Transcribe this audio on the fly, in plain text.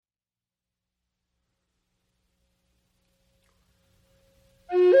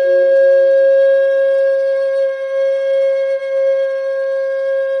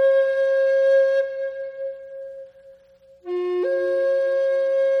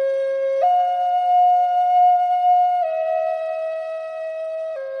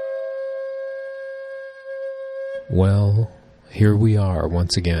Well, here we are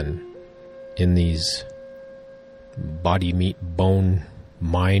once again in these body, meat, bone,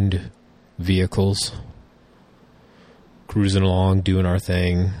 mind vehicles, cruising along, doing our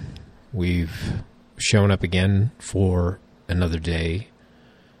thing. We've shown up again for another day,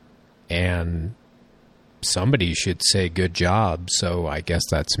 and somebody should say good job, so I guess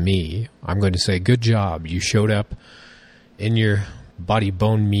that's me. I'm going to say good job. You showed up in your body,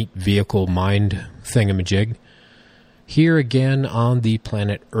 bone, meat, vehicle, mind thingamajig here again on the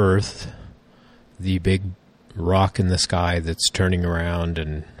planet Earth, the big rock in the sky that's turning around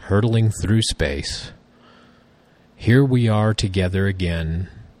and hurtling through space. Here we are together again,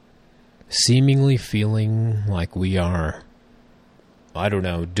 seemingly feeling like we are, I don't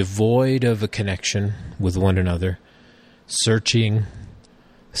know, devoid of a connection with one another, searching,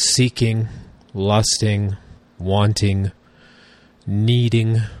 seeking, lusting, wanting,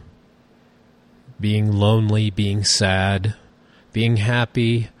 needing, being lonely, being sad, being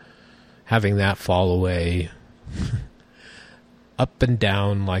happy, having that fall away, up and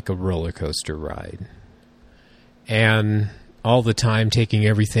down like a roller coaster ride. And all the time taking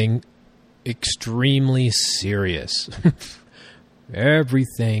everything extremely serious.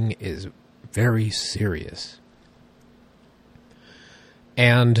 Everything is very serious.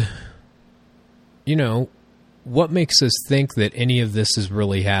 And, you know, what makes us think that any of this is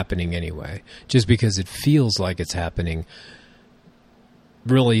really happening anyway? Just because it feels like it's happening,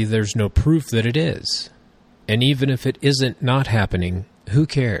 really there's no proof that it is. And even if it isn't not happening, who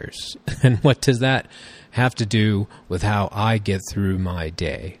cares? And what does that have to do with how I get through my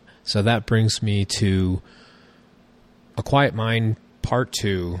day? So that brings me to A Quiet Mind Part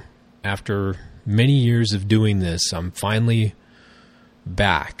 2. After many years of doing this, I'm finally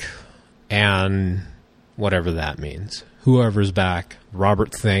back. And whatever that means. Whoever's back,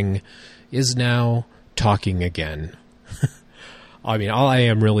 Robert Thing, is now talking again. I mean, all I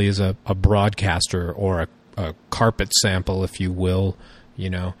am really is a broadcaster or a carpet sample, if you will.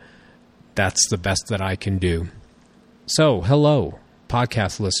 You know, that's the best that I can do. So, hello,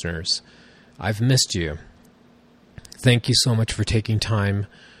 podcast listeners. I've missed you. Thank you so much for taking time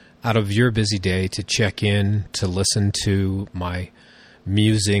out of your busy day to check in, to listen to my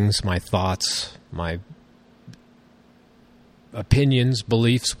musings, my thoughts, my opinions,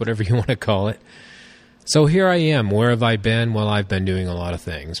 beliefs, whatever you want to call it. So here I am. Where have I been? Well, I've been doing a lot of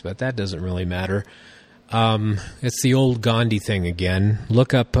things, but that doesn't really matter. It's the old Gandhi thing again.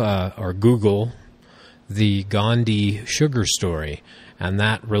 Look up or Google the Gandhi sugar story, and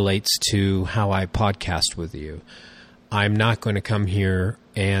that relates to how I podcast with you. I'm not going to come here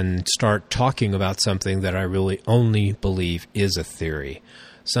and start talking about something that I really only believe is a theory,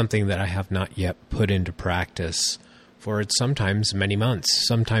 something that I have not yet put into practice for it's sometimes many months,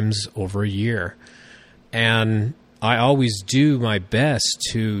 sometimes over a year. And I always do my best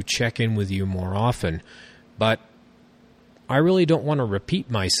to check in with you more often, but I really don't want to repeat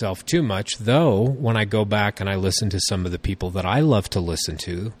myself too much, though when I go back and I listen to some of the people that I love to listen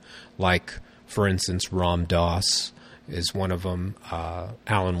to, like, for instance, Ram Dass is one of them.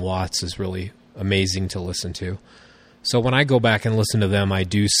 Alan Watts is really amazing to listen to. So when I go back and listen to them, I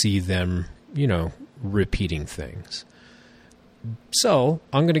do see them, you know, repeating things. So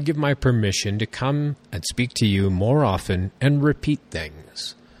I'm going to give my permission to come and speak to you more often and repeat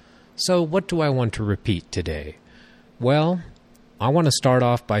things. So what do I want to repeat today? Well, I want to start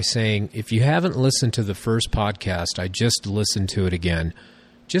off by saying, if you haven't listened to the first podcast, I just listened to it again.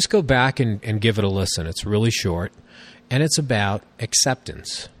 Just go back and give it a listen. It's really short, and it's about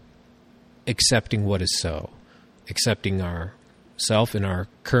acceptance. Accepting what is so. Accepting ourself in our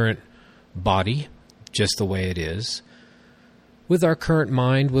current body, just the way it is, with our current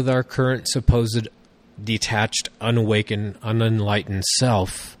mind, with our current supposed detached, unawakened, unenlightened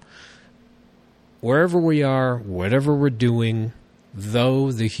self. Wherever we are, whatever we're doing,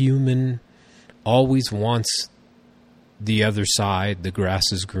 though the human always wants the other side, the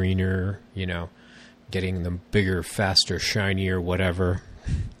grass is greener, you know, getting the bigger, faster, shinier, whatever,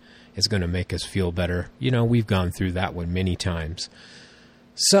 is going to make us feel better. You know, we've gone through that one many times.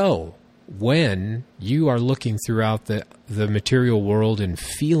 So, when you are looking throughout the material world and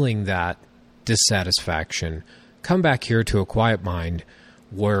feeling that dissatisfaction, come back here to A Quiet Mind,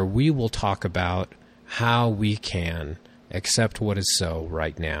 where we will talk about how we can accept what is so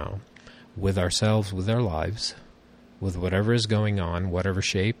right now with ourselves, with our lives, with whatever is going on, whatever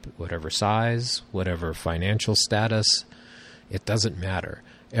shape, whatever size, whatever financial status. It doesn't matter.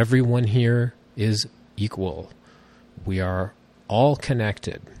 Everyone here is equal. We are all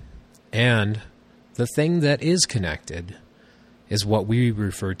connected. And the thing that is connected is what we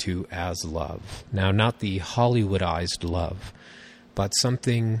refer to as love. Now, not the Hollywoodized love, but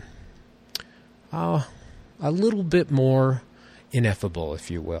something a little bit more ineffable,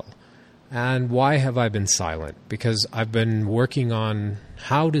 if you will. And why have I been silent? Because I've been working on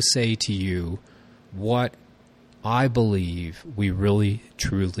how to say to you what I believe we really,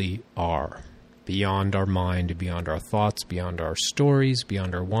 truly are. Beyond our mind, beyond our thoughts, beyond our stories,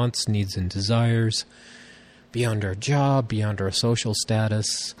 beyond our wants, needs, and desires, beyond our job, beyond our social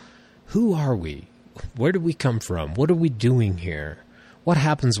status. Who are we? Where did we come from? What are we doing here? What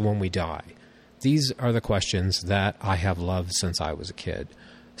happens when we die? These are the questions that I have loved since I was a kid.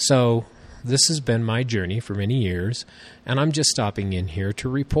 So this has been my journey for many years, and I'm just stopping in here to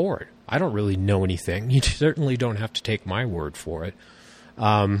report. I don't really know anything. You certainly don't have to take my word for it.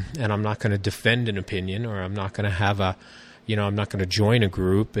 And I'm not going to defend an opinion, or I'm not going to have I'm not going to join a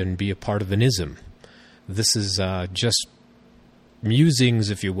group and be a part of an ism. This is just musings,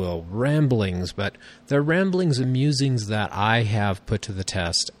 if you will, ramblings, but they're ramblings and musings that I have put to the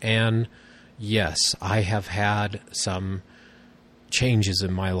test. And yes, I have had some changes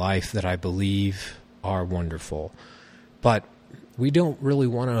in my life that I believe are wonderful. But we don't really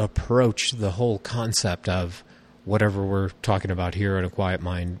want to approach the whole concept of whatever we're talking about here in A Quiet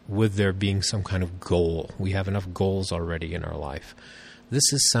Mind with there being some kind of goal. We have enough goals already in our life.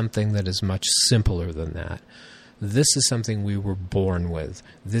 This is something that is much simpler than that. This is something we were born with.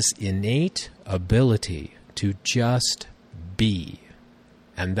 This innate ability to just be.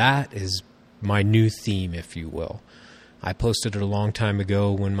 And that is my new theme, if you will. I posted it a long time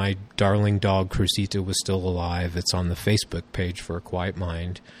ago when my darling dog Crucita was still alive. It's on the Facebook page for A Quiet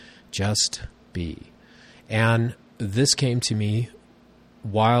Mind. Just be. And this came to me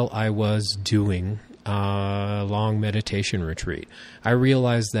while I was doing a long meditation retreat. I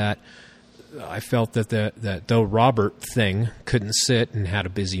realized that I felt that though Robert Thing couldn't sit and had a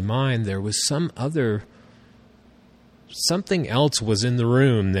busy mind, there was something else was in the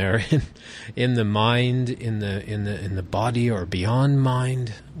room there, in the mind, in the body, or beyond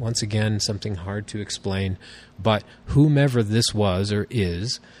mind. Once again, something hard to explain. But whomever this was or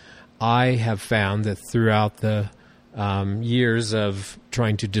is, I have found that throughout the years of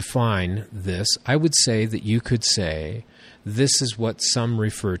trying to define this, I would say that you could say this is what some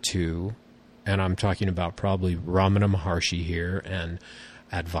refer to, and I'm talking about probably Ramana Maharshi here and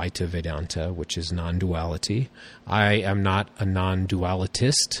Advaita Vedanta, which is non-duality. I am not a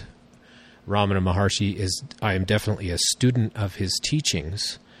non-dualitist. Ramana Maharshi I am definitely a student of his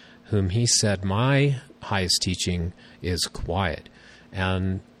teachings, whom he said my highest teaching is quiet.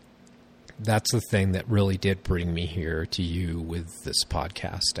 And that's the thing that really did bring me here to you with this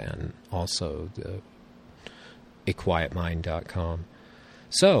podcast and also the aquietmind.com.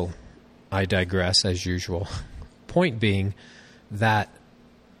 So, I digress as usual. Point being that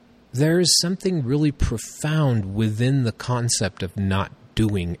there is something really profound within the concept of not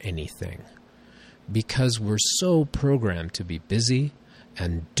doing anything, because we're so programmed to be busy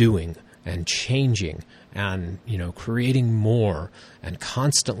and doing and changing and, creating more and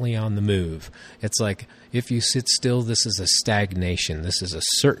constantly on the move. It's like if you sit still, this is a stagnation. This is a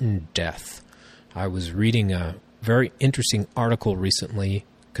certain death. I was reading a very interesting article recently,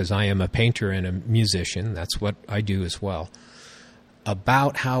 because I am a painter and a musician. That's what I do as well.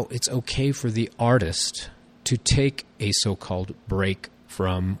 About how it's okay for the artist to take a so-called break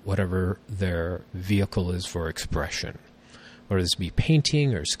from whatever their vehicle is for expression, whether this be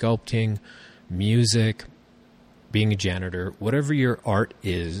painting or sculpting, music, being a janitor, whatever your art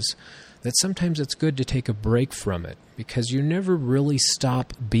is, that sometimes it's good to take a break from it, because you never really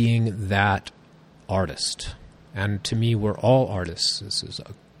stop being that artist. And to me, we're all artists.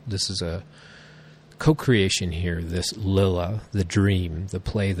 This is a co-creation here, this Lila, the dream, the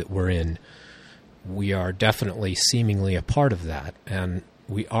play that we're in. We are definitely seemingly a part of that, and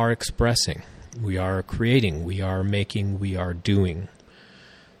we are expressing, we are creating, we are making, we are doing,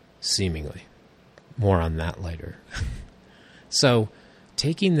 seemingly. More on that later. So,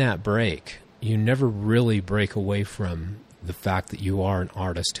 taking that break, you never really break away from the fact that you are an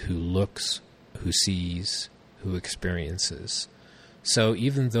artist who looks, who sees, who experiences. So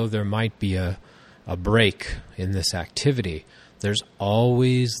even though there might be a break in this activity, there's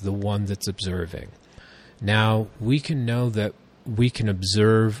always the one that's observing. Now, we can know that we can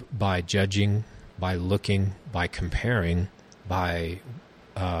observe by judging, by looking, by comparing, by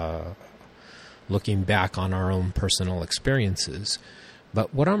looking back on our own personal experiences.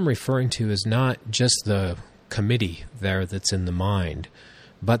 But what I'm referring to is not just the committee there that's in the mind,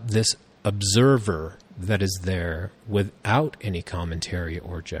 but this observer that is there without any commentary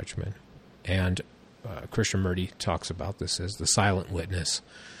or judgment. And Krishnamurti talks about this as the silent witness,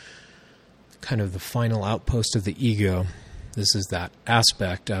 kind of the final outpost of the ego. This is that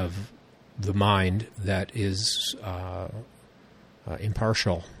aspect of the mind that is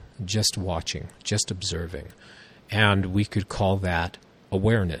impartial, just watching, just observing. And we could call that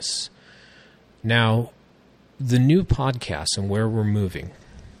awareness. Now, the new podcast and where we're moving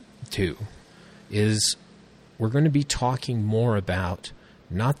to is we're going to be talking more about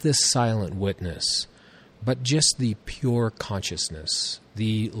not this silent witness, but just the pure consciousness,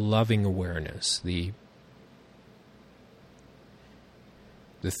 the loving awareness, the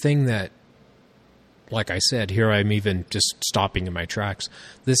thing that, like I said, here I'm even just stopping in my tracks,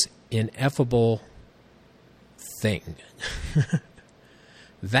 this ineffable thing,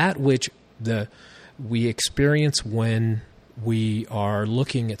 that which we experience when we are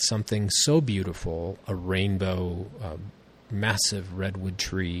looking at something so beautiful, a rainbow, a massive redwood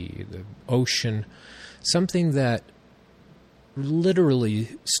tree, the ocean, something that literally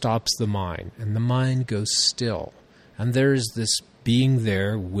stops the mind, and the mind goes still. And there's this being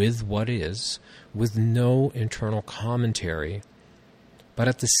there with what is, with no internal commentary, but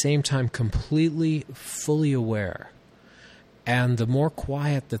at the same time completely, fully aware. And the more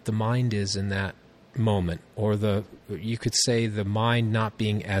quiet that the mind is in that moment, or you could say the mind not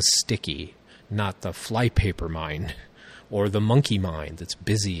being as sticky, not the flypaper mind, or the monkey mind that's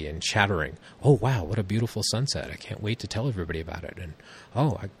busy and chattering. Oh, wow, what a beautiful sunset. I can't wait to tell everybody about it. And,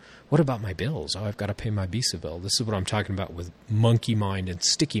 what about my bills? Oh, I've got to pay my visa bill. This is what I'm talking about with monkey mind and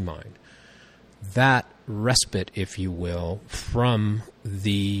sticky mind. That respite, if you will, from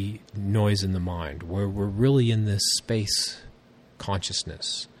the noise in the mind, where we're really in this space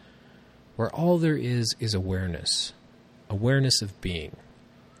consciousness, where all there is awareness of being,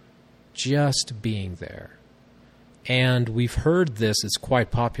 just being there. And we've heard this, it's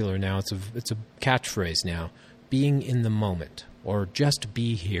quite popular now, it's a catchphrase now, being in the moment, or just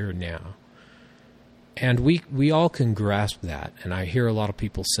be here now. And we all can grasp that, and I hear a lot of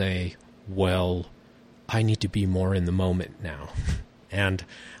people say, well, I need to be more in the moment now. And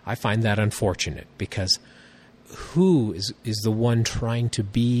I find that unfortunate, because who is the one trying to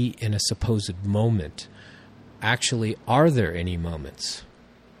be in a supposed moment? Actually, are there any moments?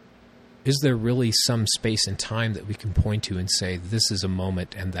 Is there really some space and time that we can point to and say, this is a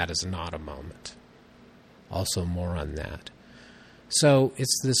moment and that is not a moment? Also more on that. So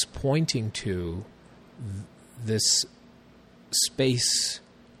it's this pointing to this space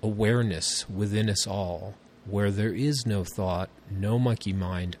awareness within us all, where there is no thought, no monkey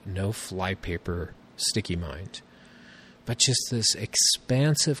mind, no flypaper, sticky mind, but just this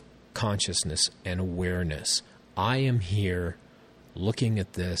expansive consciousness and awareness. I am here looking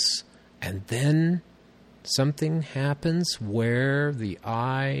at this, and then something happens where the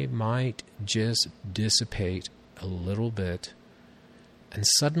I might just dissipate a little bit, and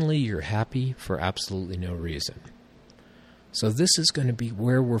suddenly you're happy for absolutely no reason. So this is going to be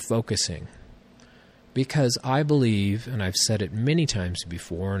where we're focusing, because I believe, and I've said it many times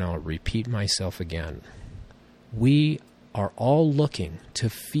before, and I'll repeat myself again, we are all looking to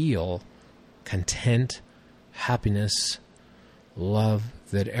feel content, happiness, love,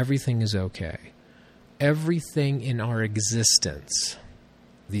 that everything is okay. Everything in our existence,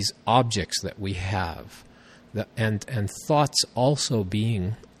 these objects that we have, and thoughts also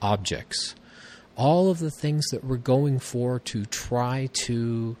being objects, all of the things that we're going for to try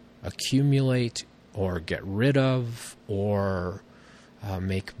to accumulate or get rid of or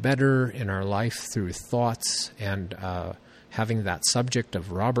make better in our life through thoughts and having that subject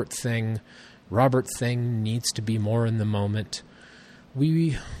of Robert Thing needs to be more in the moment.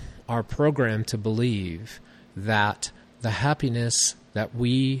 We are programmed to believe that the happiness that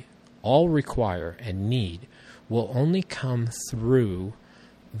we all require and need will only come through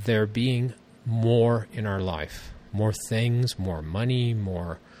there being more in our life. More things, more money,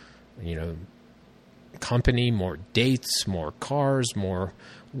 more, company, more dates, more cars, more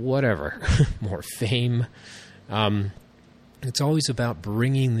whatever, more fame. It's always about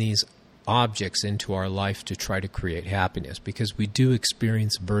bringing these objects into our life to try to create happiness, because we do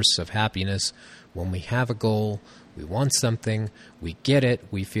experience bursts of happiness when we have a goal, we want something, we get it,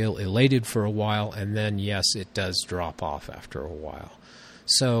 we feel elated for a while, and then, yes, it does drop off after a while.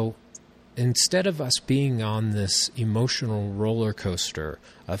 So instead of us being on this emotional roller coaster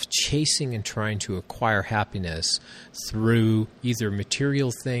of chasing and trying to acquire happiness through either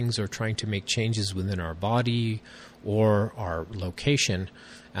material things or trying to make changes within our body or our location,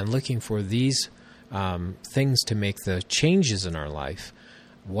 and looking for these things to make the changes in our life,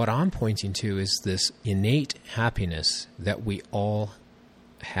 what I'm pointing to is this innate happiness that we all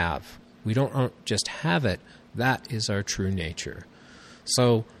have. We don't just have it. That is our true nature.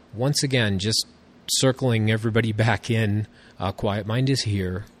 So once again, just circling everybody back in, Quiet Mind is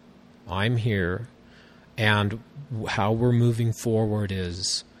here. I'm here. And how we're moving forward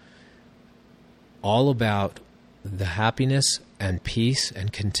is all about the happiness and peace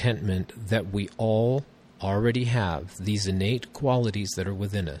and contentment that we all already have, these innate qualities that are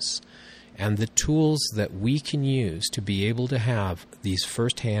within us, and the tools that we can use to be able to have these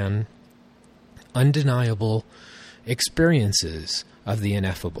firsthand, undeniable experiences of the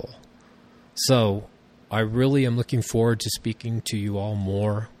ineffable. So I really am looking forward to speaking to you all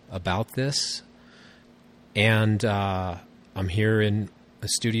more about this. And I'm here in a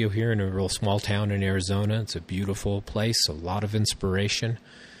studio here in a real small town in Arizona. It's a beautiful place, a lot of inspiration.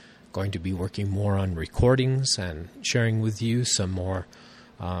 Going to be working more on recordings and sharing with you some more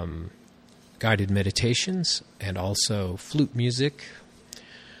guided meditations and also flute music.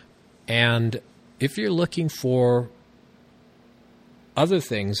 And if you're looking for other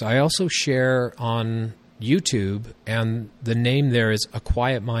things, I also share on YouTube, and the name there is A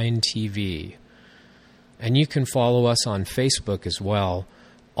Quiet Mind TV. And you can follow us on Facebook as well.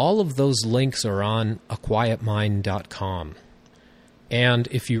 All of those links are on aquietmind.com. And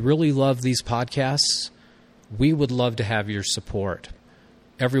if you really love these podcasts, we would love to have your support.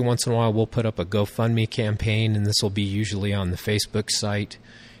 Every once in a while, we'll put up a GoFundMe campaign, and this will be usually on the Facebook site.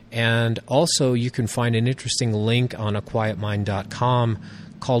 And also, you can find an interesting link on aquietmind.com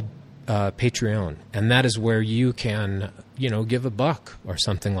called Patreon. And that is where you can, give $1 or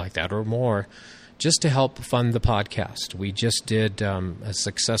something like that or more, just to help fund the podcast. We just did a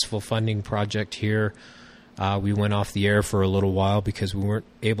successful funding project here. We went off the air for a little while because we weren't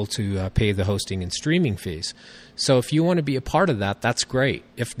able to pay the hosting and streaming fees. So if you want to be a part of that, that's great.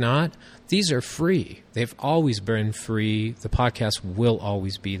 If not, these are free. They've always been free. The podcast will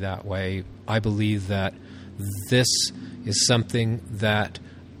always be that way. I believe that this is something that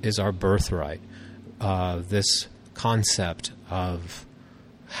is our birthright, this concept of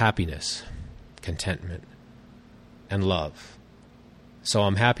happiness, contentment, and love. So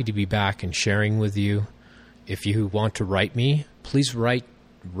I'm happy to be back and sharing with you. If you want to write me, please write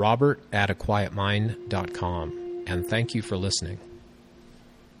Robert@aquietmind.com. And thank you for listening.